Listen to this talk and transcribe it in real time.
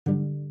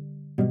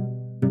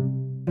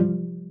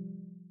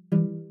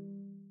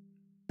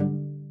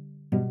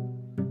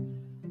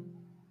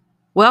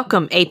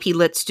Welcome, AP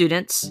Lit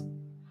students.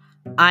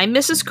 I'm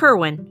Mrs.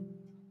 Kerwin,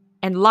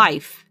 and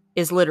life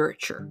is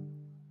literature.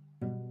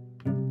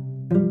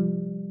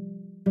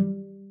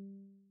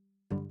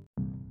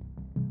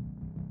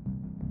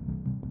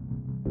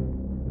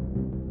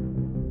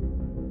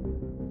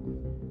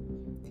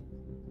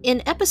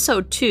 In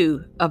episode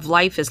 2 of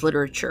Life is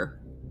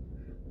Literature,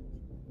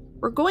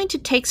 we're going to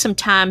take some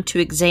time to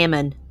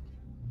examine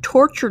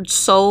tortured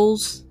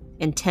souls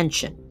and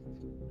tension.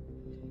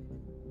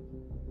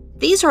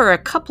 These are a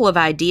couple of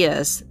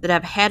ideas that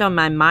I've had on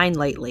my mind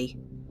lately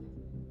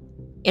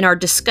in our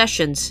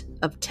discussions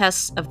of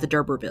Tess of the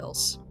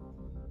D'Urbervilles.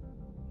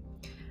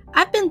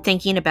 I've been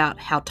thinking about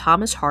how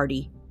Thomas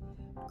Hardy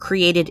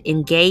created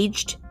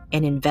engaged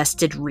and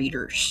invested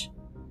readers.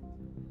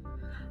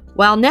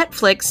 While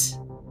Netflix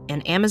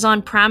and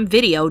Amazon Prime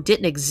Video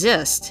didn't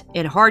exist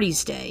in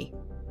Hardy's day,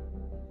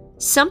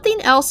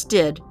 something else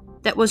did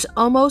that was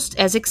almost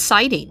as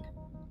exciting: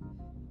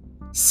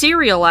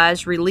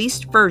 serialized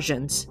released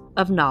versions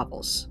of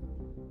novels.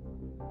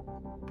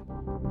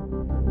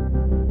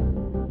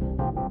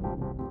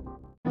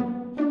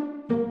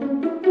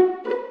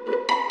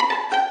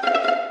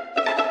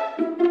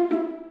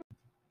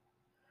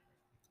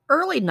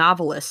 Early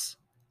novelists,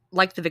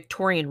 like the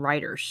Victorian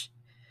writers,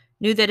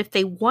 knew that if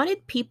they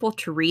wanted people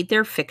to read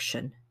their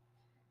fiction,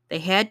 they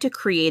had to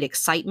create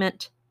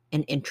excitement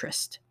and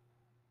interest.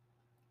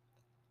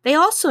 They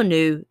also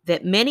knew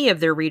that many of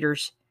their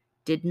readers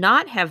did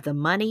not have the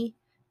money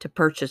to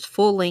purchase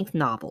full-length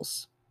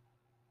novels.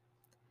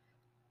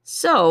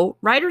 So,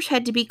 writers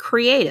had to be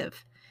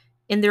creative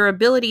in their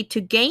ability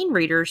to gain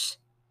readers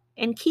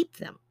and keep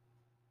them.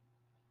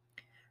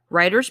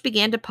 Writers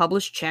began to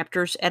publish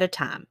chapters at a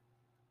time,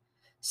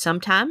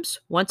 sometimes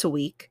once a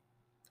week,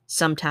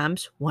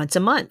 sometimes once a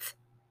month.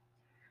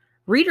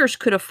 Readers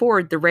could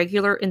afford the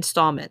regular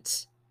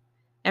installments,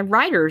 and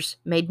writers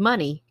made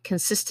money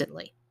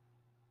consistently.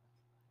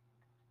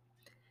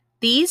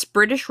 These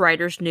British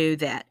writers knew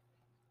that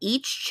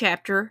each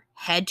chapter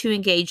had to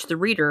engage the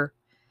reader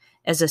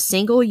as a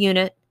single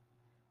unit,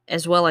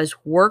 as well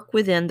as work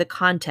within the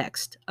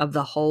context of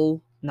the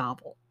whole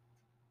novel.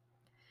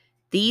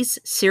 These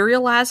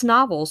serialized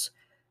novels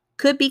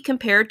could be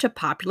compared to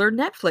popular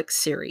Netflix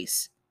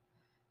series.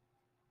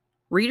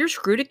 Readers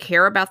grew to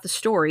care about the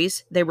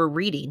stories they were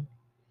reading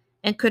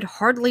and could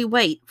hardly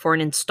wait for an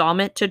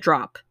installment to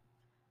drop,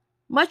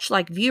 much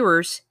like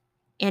viewers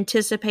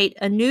anticipate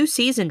a new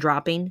season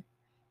dropping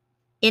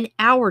in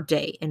our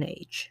day and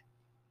age.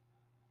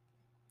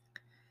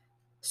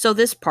 So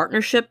this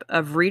partnership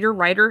of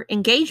reader-writer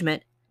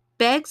engagement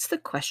begs the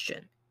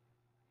question: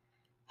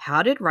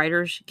 how did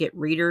writers get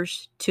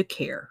readers to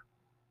care?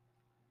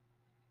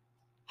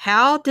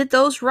 How did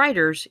those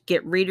writers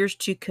get readers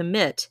to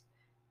commit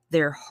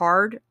their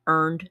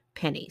hard-earned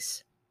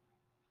pennies?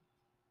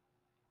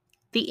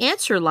 The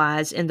answer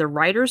lies in the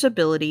writer's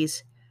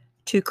abilities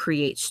to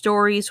create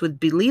stories with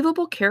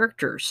believable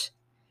characters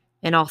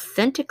and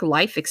authentic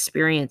life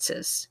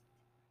experiences.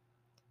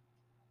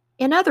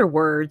 In other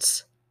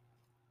words,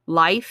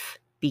 life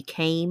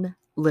became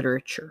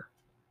literature.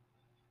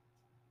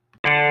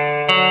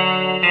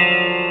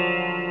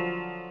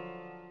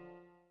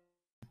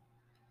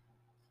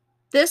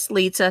 This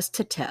leads us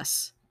to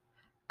Tess,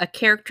 a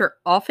character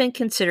often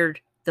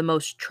considered the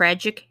most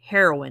tragic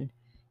heroine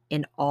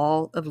in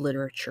all of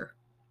literature.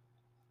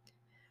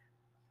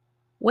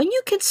 When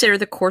you consider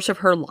the course of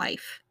her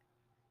life,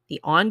 the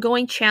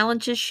ongoing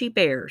challenges she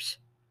bears,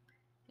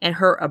 and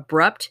her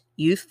abrupt,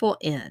 youthful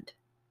end,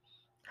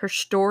 her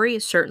story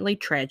is certainly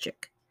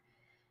tragic,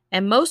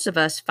 and most of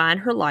us find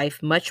her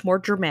life much more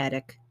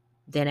dramatic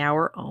than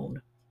our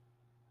own.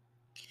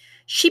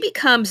 She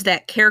becomes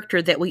that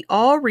character that we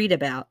all read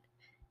about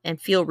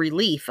and feel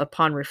relief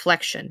upon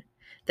reflection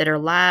that our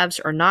lives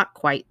are not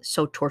quite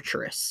so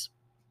torturous.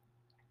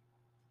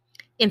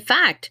 In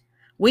fact,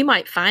 we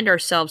might find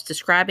ourselves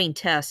describing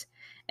Tess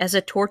as a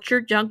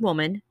tortured young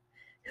woman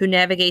who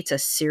navigates a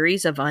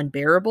series of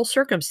unbearable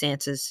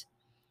circumstances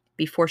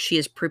before she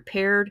is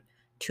prepared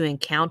to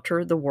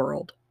encounter the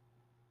world.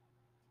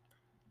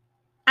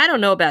 I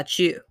don't know about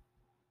you,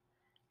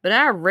 but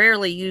I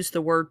rarely use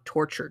the word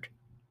tortured.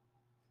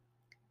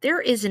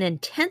 There is an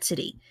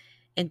intensity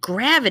and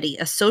gravity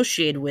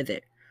associated with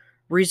it,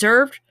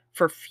 reserved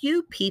for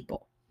few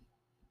people.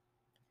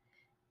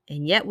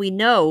 And yet we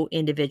know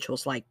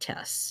individuals like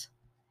Tess,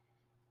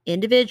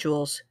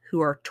 individuals who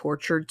are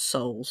tortured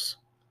souls.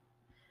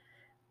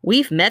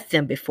 We've met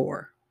them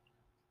before.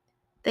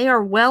 They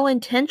are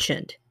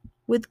well-intentioned,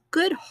 with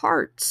good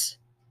hearts.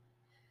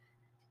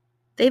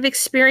 They've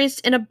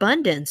experienced an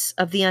abundance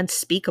of the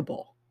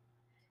unspeakable,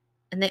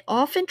 and they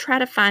often try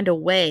to find a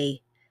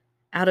way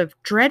out of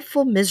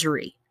dreadful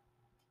misery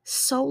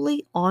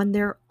solely on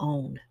their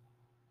own.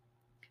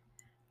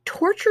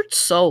 Tortured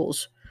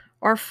souls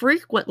are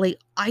frequently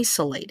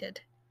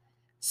isolated,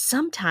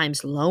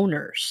 sometimes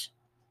loners.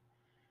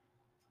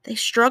 They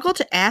struggle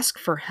to ask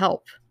for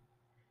help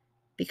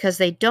because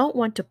they don't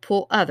want to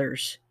pull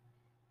others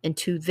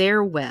into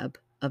their web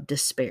of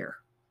despair.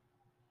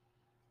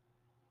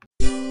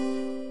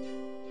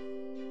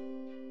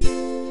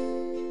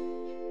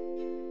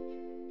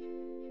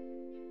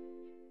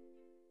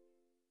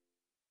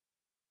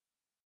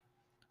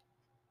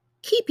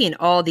 Keeping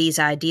all these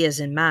ideas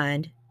in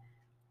mind,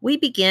 we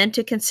begin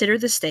to consider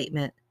the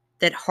statement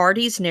that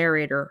Hardy's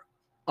narrator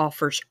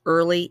offers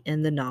early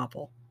in the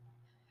novel.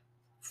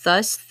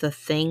 Thus the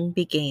thing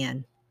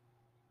began.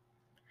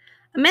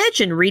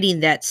 Imagine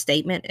reading that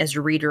statement as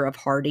a reader of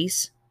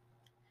Hardy's.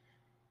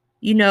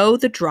 You know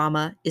the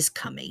drama is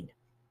coming.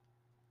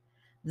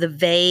 The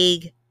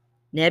vague,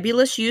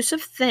 nebulous use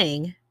of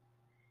thing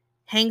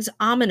hangs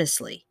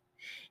ominously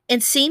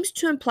and seems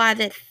to imply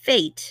that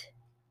fate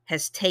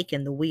has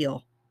taken the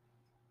wheel.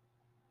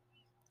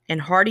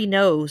 And Hardy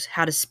knows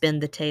how to spin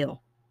the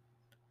tale.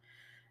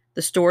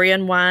 The story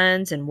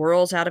unwinds and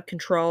whirls out of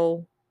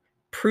control,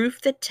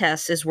 proof that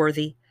Tess is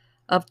worthy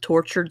of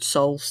tortured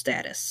soul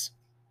status.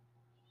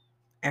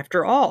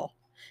 After all,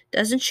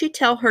 doesn't she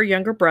tell her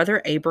younger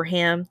brother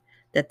Abraham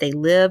that they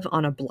live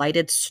on a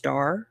blighted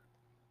star?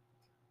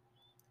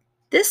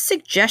 This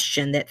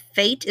suggestion that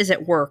fate is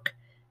at work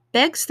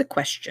begs the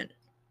question: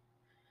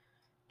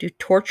 do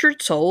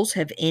tortured souls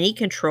have any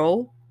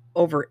control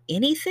over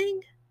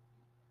anything?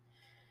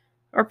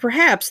 Or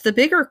perhaps the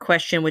bigger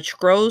question which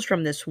grows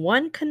from this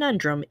one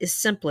conundrum is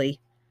simply,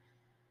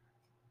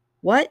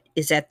 what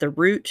is at the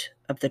root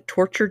of the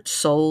tortured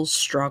soul's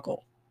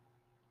struggle?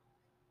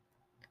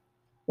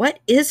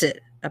 What is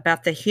it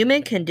about the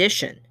human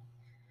condition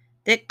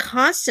that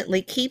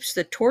constantly keeps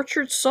the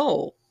tortured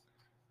soul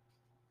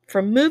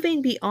from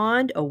moving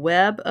beyond a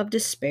web of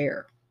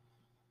despair?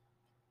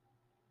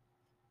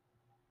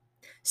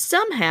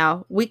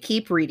 Somehow we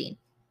keep reading,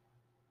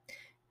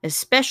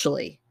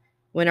 especially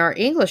when our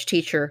English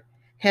teacher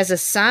has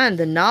assigned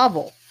the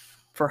novel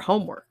for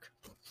homework.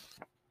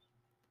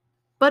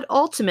 But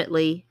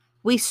ultimately,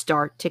 we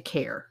start to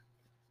care.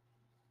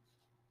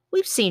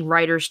 We've seen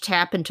writers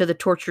tap into the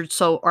tortured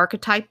soul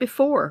archetype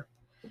before.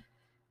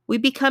 We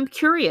become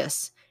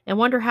curious and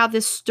wonder how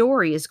this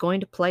story is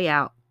going to play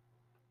out.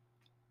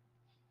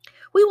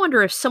 We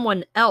wonder if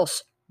someone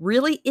else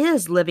really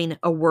is living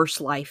a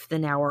worse life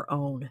than our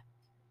own.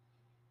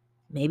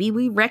 Maybe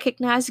we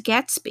recognize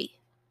Gatsby.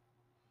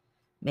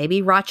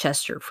 Maybe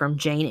Rochester from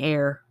Jane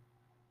Eyre.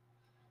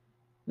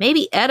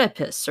 Maybe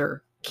Oedipus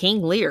or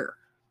King Lear.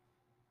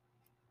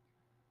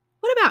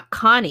 What about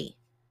Connie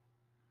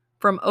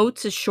from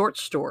Oates' short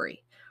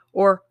story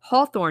or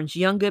Hawthorne's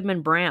Young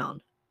Goodman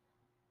Brown?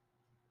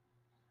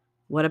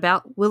 What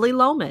about Willy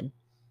Loman?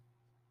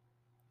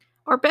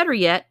 Or better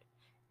yet,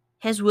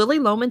 has Willy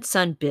Loman's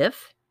son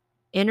Biff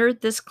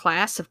entered this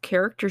class of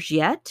characters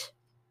yet?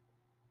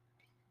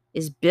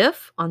 Is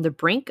Biff on the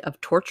brink of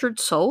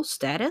tortured soul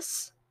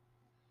status?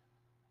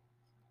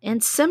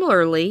 And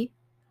similarly,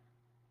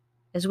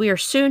 as we are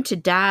soon to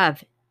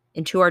dive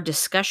into our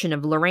discussion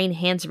of Lorraine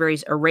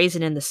Hansberry's A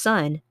Raisin in the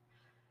Sun,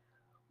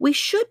 we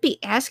should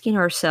be asking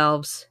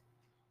ourselves,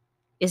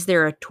 is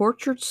there a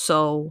tortured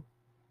soul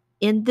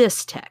in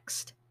this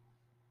text?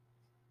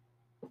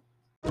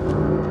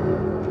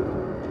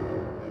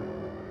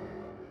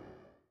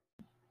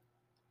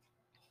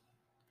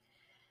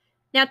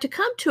 Now, to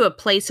come to a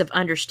place of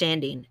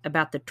understanding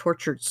about the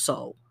tortured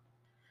soul,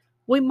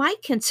 we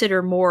might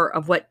consider more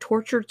of what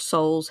tortured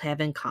souls have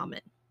in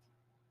common.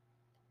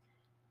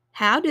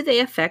 How do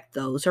they affect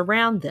those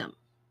around them?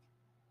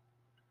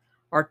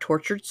 Are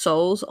tortured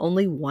souls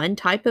only one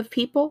type of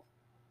people?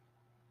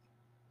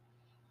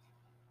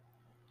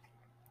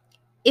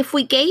 If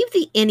we gave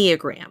the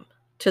Enneagram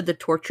to the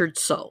tortured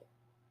soul,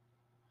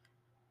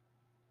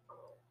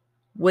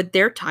 would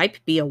their type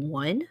be a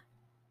 1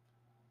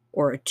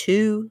 or a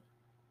 2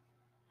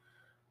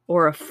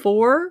 or a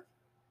 4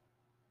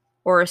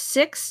 or a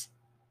 6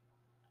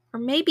 or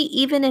maybe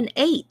even an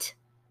 8?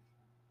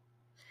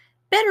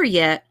 Better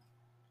yet,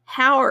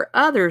 how are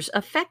others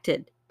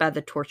affected by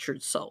the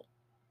tortured soul?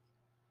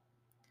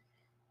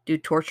 Do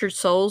tortured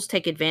souls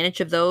take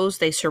advantage of those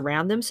they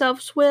surround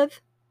themselves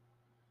with?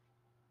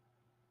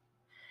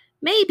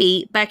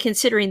 Maybe by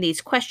considering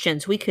these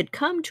questions, we could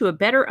come to a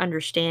better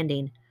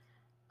understanding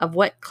of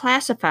what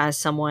classifies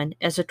someone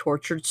as a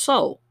tortured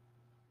soul.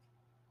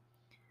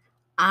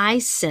 I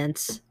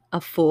sense a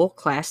full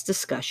class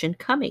discussion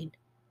coming.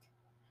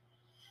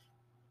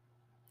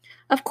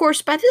 Of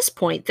course, by this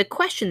point, the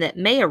question that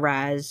may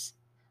arise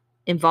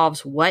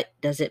involves, what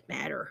does it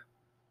matter?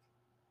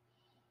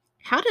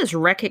 How does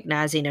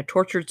recognizing a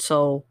tortured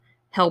soul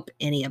help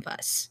any of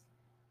us?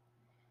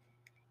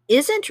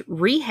 Isn't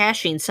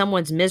rehashing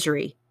someone's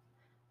misery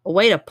a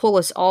way to pull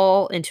us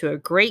all into a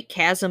great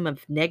chasm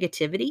of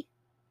negativity?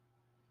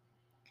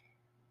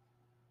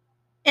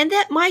 And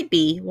that might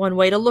be one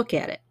way to look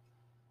at it.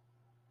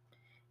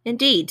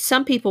 Indeed,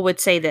 some people would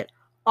say that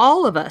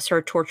all of us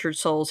are tortured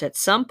souls at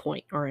some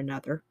point or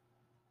another.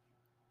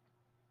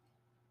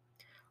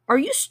 Are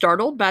you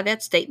startled by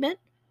that statement?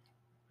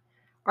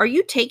 Are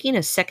you taking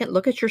a second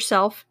look at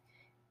yourself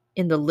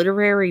in the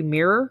literary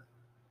mirror?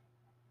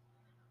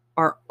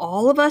 Are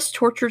all of us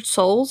tortured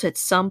souls at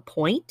some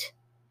point?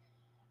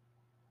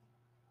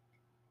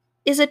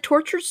 Is a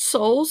tortured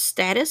soul's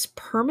status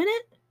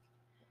permanent?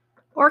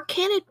 Or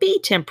can it be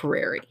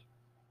temporary?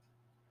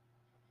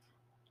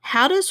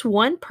 How does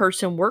one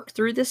person work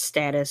through this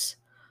status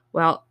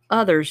while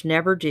others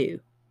never do.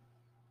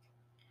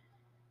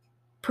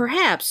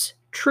 Perhaps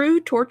true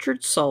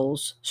tortured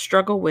souls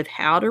struggle with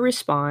how to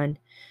respond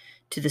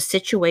to the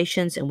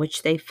situations in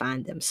which they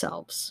find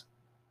themselves.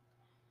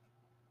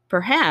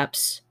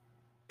 Perhaps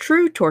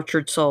true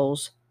tortured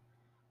souls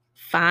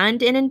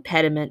find an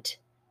impediment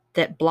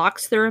that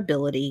blocks their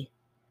ability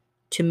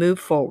to move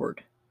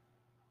forward,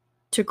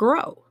 to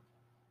grow.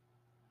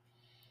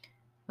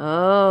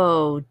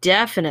 Oh,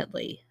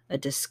 definitely a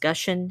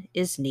discussion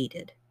is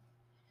needed.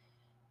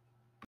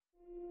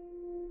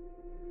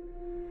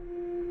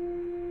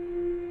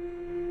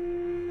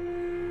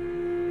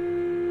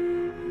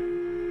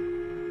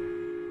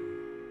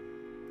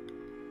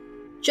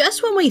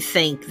 Just when we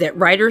think that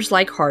writers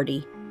like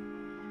Hardy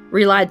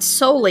relied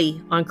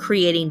solely on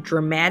creating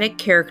dramatic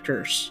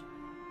characters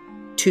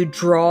to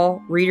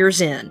draw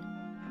readers in,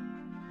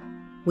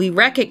 we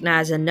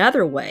recognize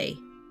another way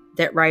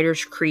that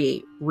writers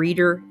create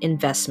reader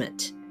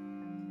investment: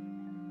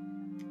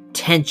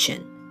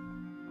 tension.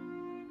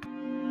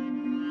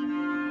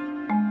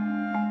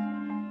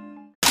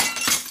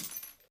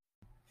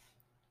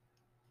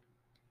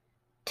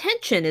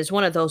 Tension is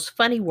one of those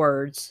funny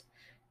words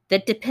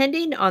that,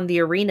 depending on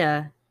the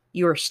arena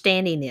you are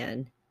standing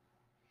in,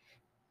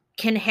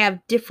 can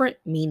have different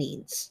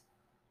meanings.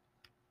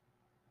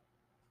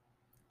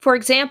 For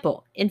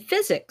example, in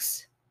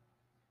physics,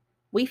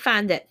 we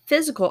find that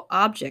physical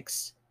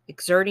objects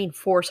exerting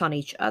force on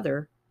each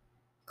other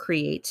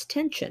creates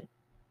tension.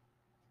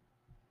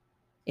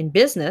 In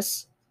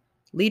business,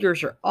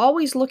 leaders are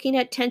always looking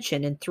at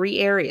tension in three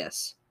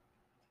areas: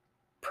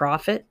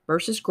 profit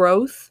versus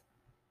growth,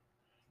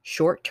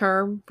 short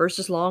term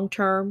versus long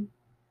term,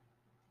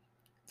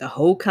 the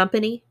whole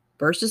company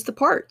versus the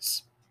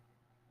parts.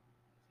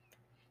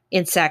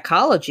 In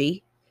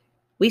psychology,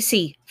 we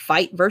see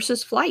fight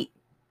versus flight.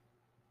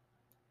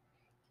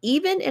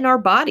 Even in our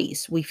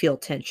bodies, we feel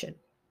tension.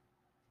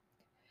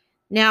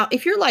 Now,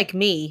 if you're like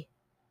me,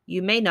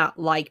 you may not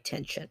like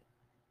tension.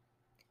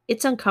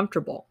 It's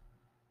uncomfortable.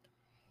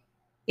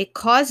 It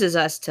causes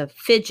us to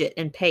fidget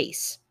and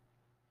pace.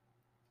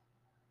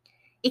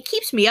 It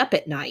keeps me up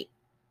at night,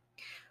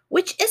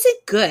 which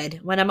isn't good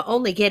when I'm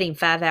only getting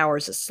 5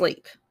 hours of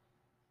sleep.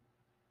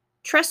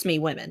 Trust me,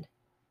 women,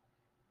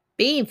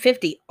 being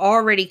 50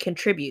 already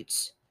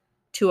contributes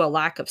to a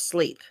lack of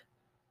sleep.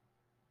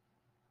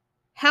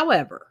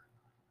 However,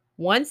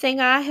 one thing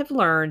I have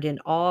learned in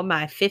all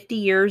my 50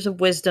 years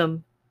of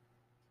wisdom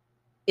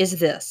is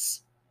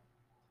this: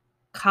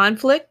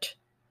 conflict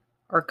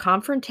or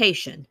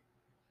confrontation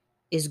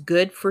is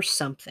good for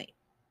something.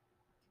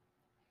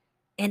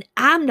 And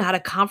I'm not a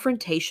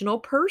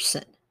confrontational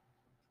person.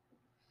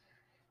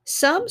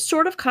 Some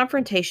sort of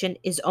confrontation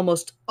is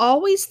almost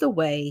always the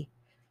way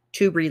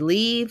to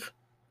relieve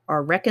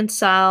or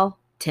reconcile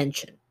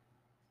tension.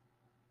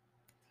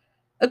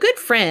 A good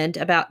friend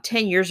about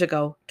 10 years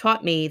ago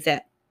taught me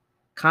that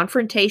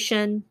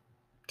confrontation,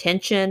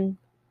 tension,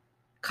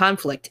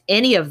 conflict,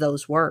 any of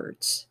those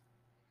words,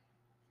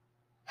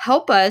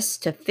 help us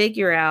to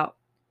figure out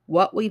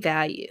what we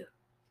value,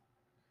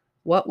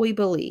 what we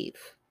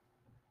believe,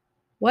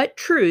 what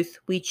truth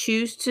we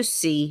choose to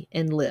see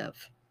and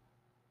live.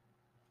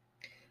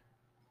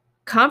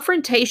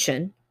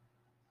 Confrontation,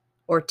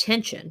 or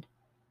tension,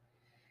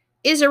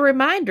 is a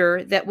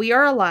reminder that we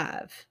are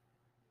alive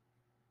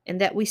and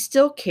that we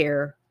still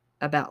care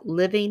about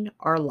living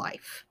our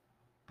life.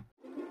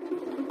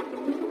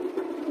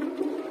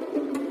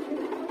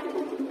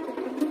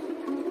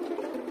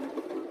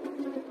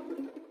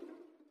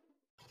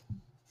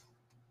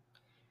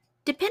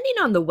 Depending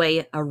on the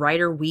way a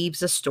writer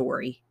weaves a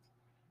story,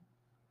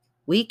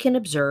 we can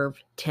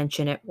observe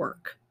tension at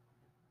work.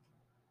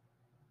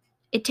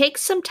 It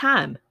takes some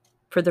time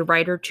for the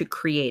writer to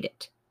create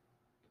it.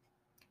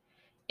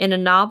 In a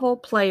novel,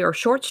 play, or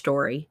short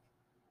story,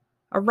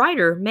 a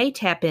writer may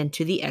tap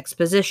into the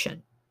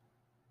exposition.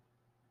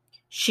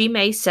 She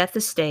may set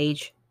the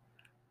stage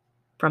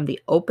from the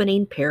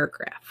opening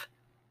paragraph.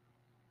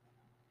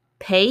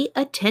 Pay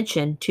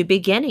attention to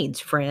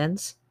beginnings,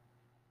 friends.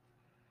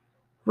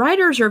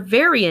 Writers are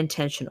very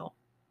intentional.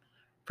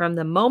 From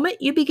the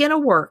moment you begin a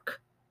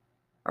work,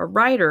 a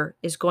writer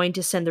is going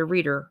to send the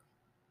reader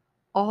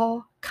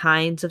all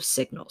kinds of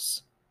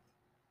signals.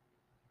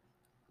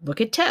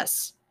 Look at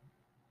Tess.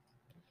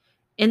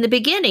 In the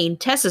beginning,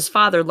 Tess's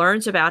father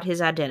learns about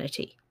his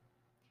identity.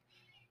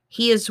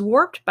 He is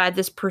warped by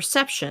this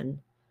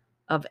perception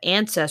of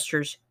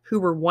ancestors who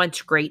were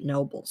once great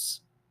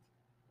nobles.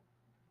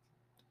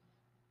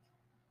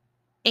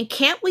 And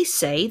can't we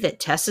say that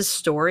Tess's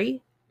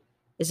story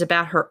is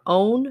about her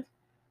own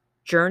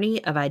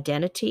journey of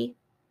identity?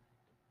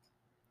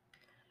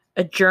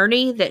 A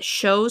journey that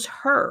shows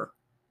her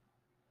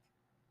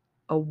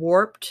a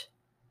warped,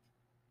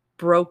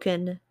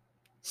 broken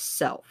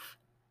self.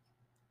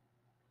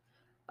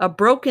 A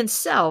broken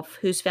self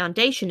whose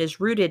foundation is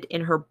rooted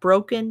in her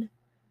broken,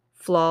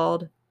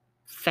 flawed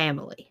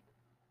family.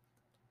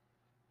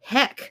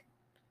 Heck,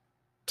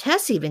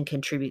 Tess even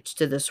contributes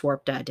to this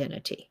warped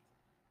identity.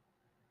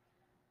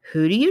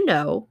 Who do you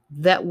know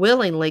that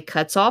willingly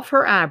cuts off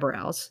her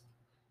eyebrows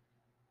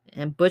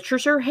and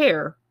butchers her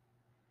hair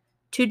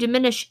to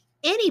diminish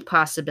any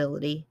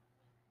possibility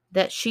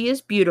that she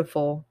is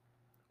beautiful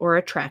or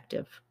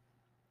attractive?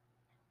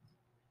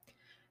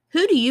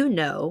 Who do you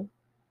know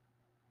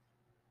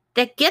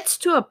that gets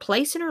to a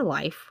place in her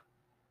life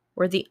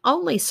where the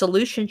only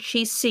solution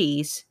she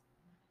sees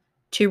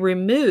to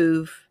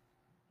remove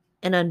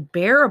an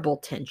unbearable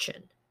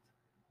tension,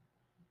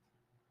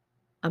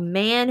 a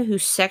man who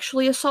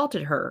sexually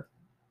assaulted her,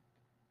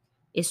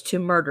 is to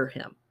murder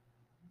him?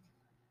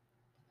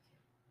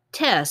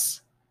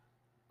 Tess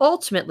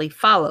ultimately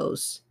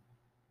follows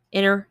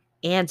in her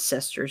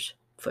ancestors'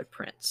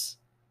 footprints.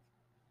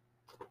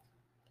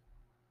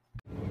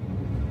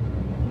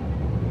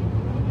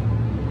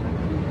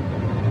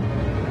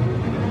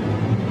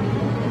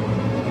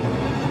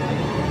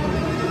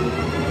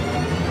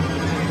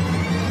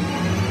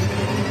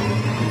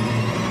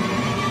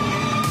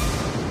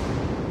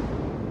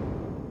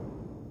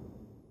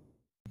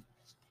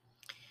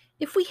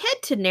 If we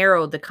had to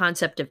narrow the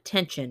concept of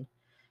tension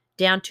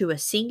down to a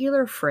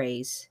singular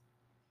phrase,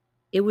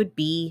 it would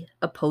be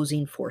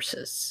opposing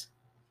forces.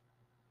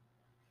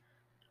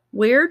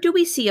 Where do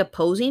we see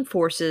opposing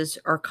forces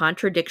or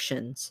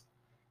contradictions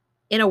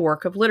in a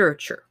work of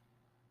literature?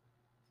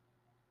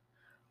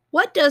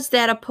 What does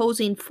that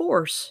opposing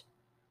force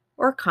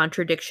or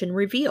contradiction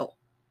reveal?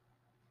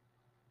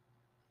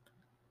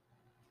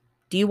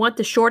 Do you want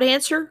the short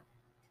answer?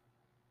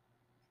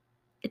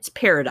 It's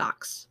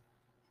paradox.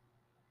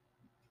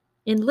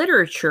 In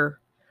literature,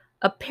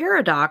 a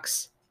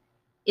paradox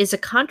is a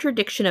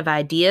contradiction of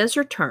ideas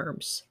or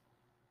terms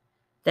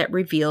that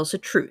reveals a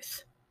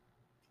truth.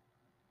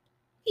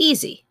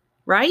 Easy,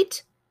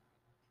 right?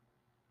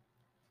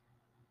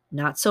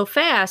 Not so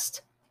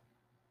fast.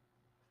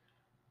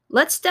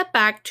 Let's step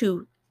back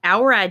to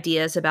our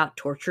ideas about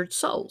tortured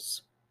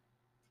souls.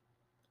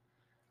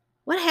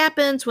 What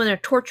happens when a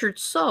tortured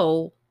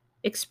soul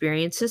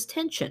experiences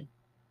tension?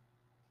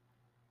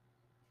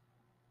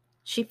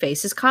 She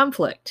faces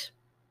conflict.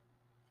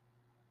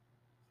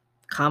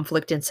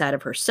 Conflict inside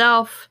of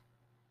herself,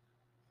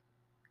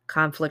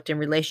 conflict in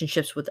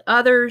relationships with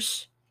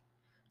others,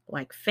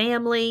 like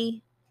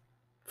family,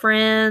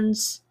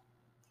 friends,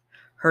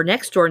 her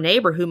next door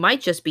neighbor who might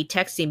just be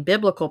texting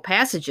biblical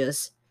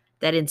passages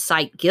that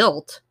incite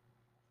guilt.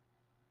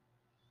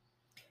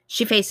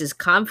 She faces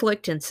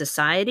conflict in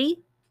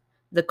society,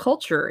 the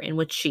culture in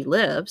which she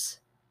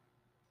lives.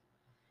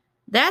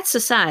 That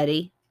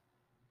society,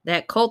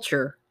 that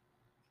culture,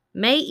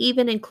 may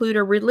even include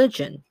a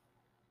religion,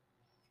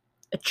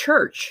 a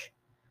church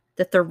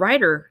that the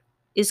writer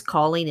is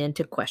calling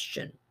into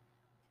question.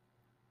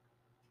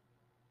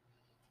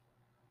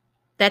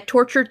 That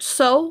tortured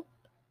soul,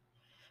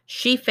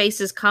 she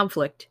faces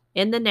conflict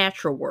in the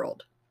natural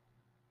world.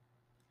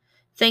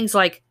 Things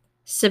like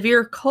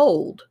severe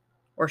cold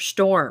or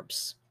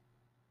storms,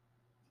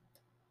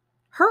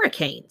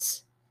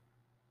 hurricanes.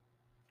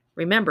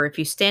 Remember, if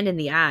you stand in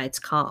the eye, it's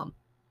calm.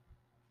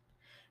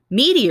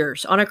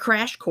 Meteors on a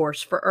crash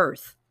course for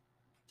Earth.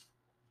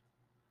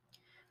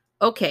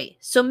 Okay,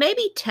 so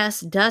maybe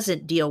Tess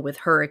doesn't deal with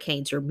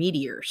hurricanes or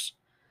meteors,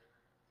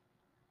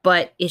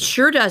 but it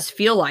sure does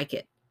feel like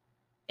it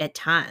at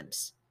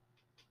times.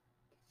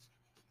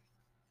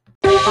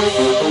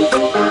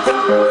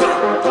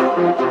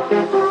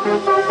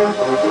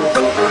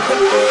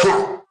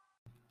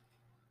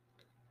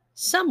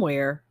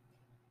 Somewhere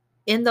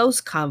in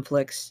those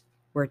conflicts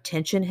where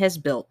tension has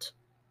built,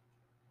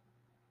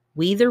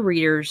 we, the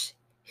readers,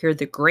 hear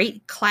the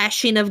great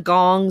clashing of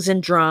gongs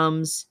and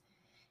drums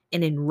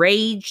and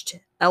enraged,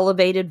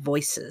 elevated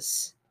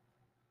voices.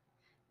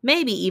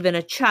 Maybe even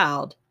a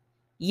child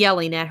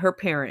yelling at her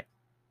parent.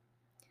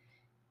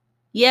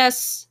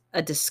 Yes,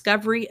 a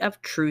discovery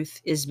of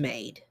truth is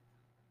made.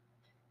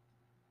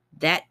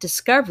 That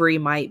discovery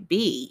might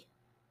be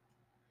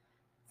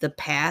the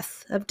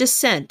path of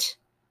descent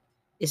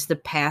is the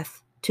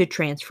path to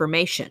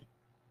transformation.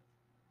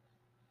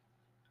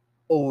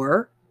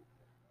 Or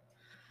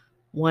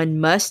one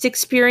must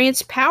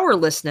experience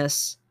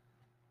powerlessness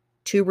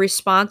to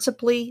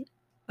responsibly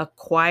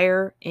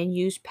acquire and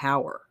use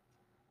power.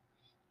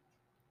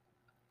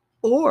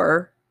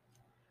 Or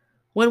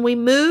when we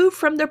move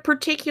from the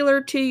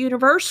particular to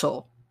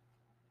universal,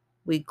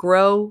 we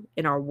grow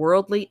in our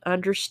worldly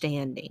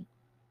understanding.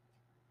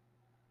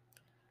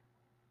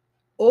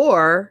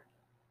 Or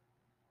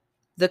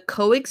the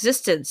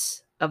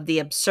coexistence of the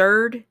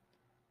absurd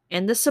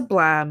and the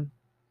sublime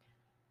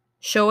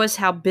show us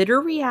how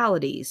bitter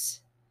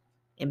realities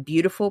and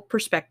beautiful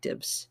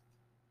perspectives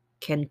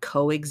can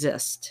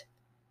coexist.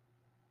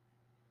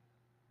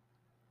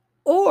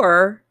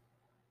 Or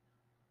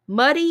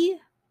muddy,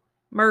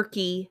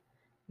 murky,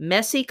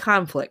 messy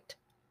conflict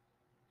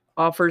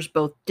offers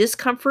both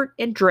discomfort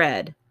and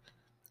dread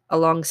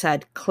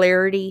alongside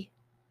clarity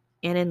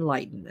and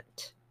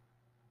enlightenment.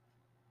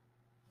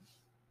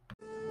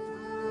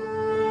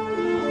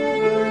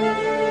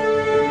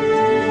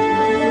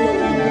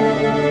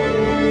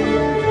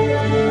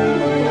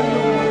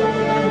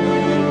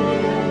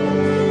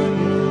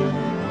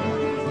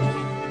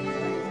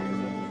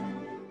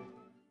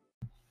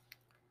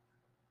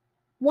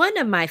 One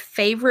of my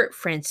favorite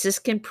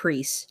Franciscan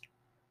priests,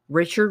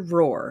 Richard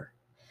Rohr,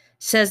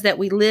 says that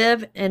we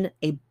live in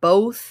a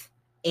both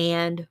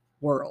and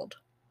world.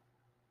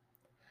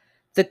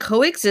 The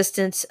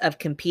coexistence of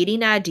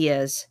competing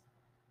ideas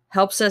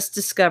helps us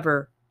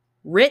discover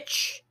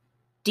rich,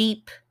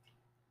 deep,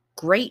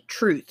 great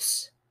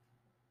truths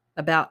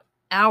about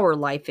our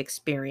life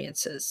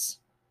experiences.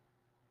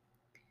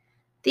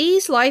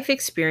 These life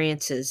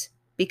experiences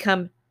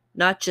become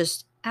not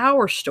just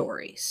our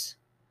stories,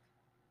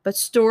 but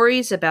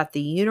stories about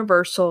the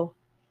universal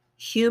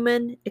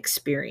human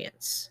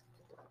experience.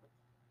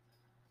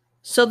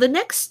 So the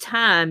next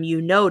time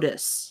you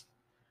notice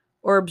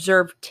or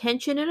observe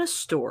tension in a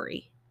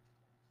story,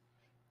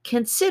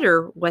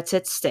 consider what's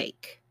at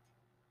stake.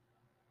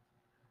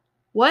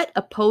 What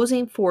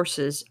opposing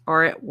forces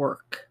are at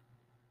work?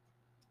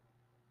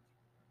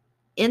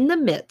 In the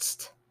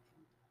midst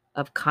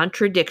of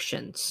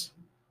contradictions,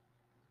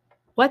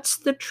 what's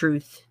the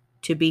truth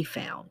to be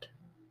found?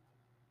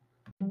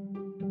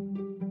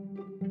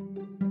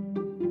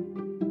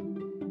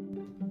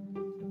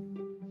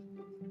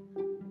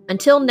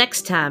 Until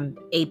next time,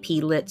 AP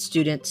Lit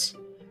students,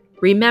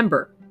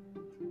 remember,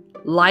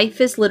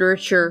 life is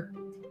literature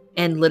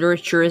and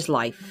literature is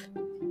life.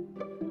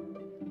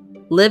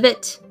 Live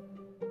it,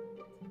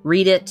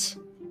 read it,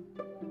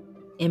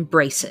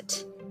 embrace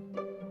it.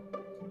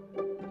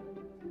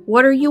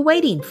 What are you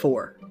waiting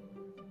for?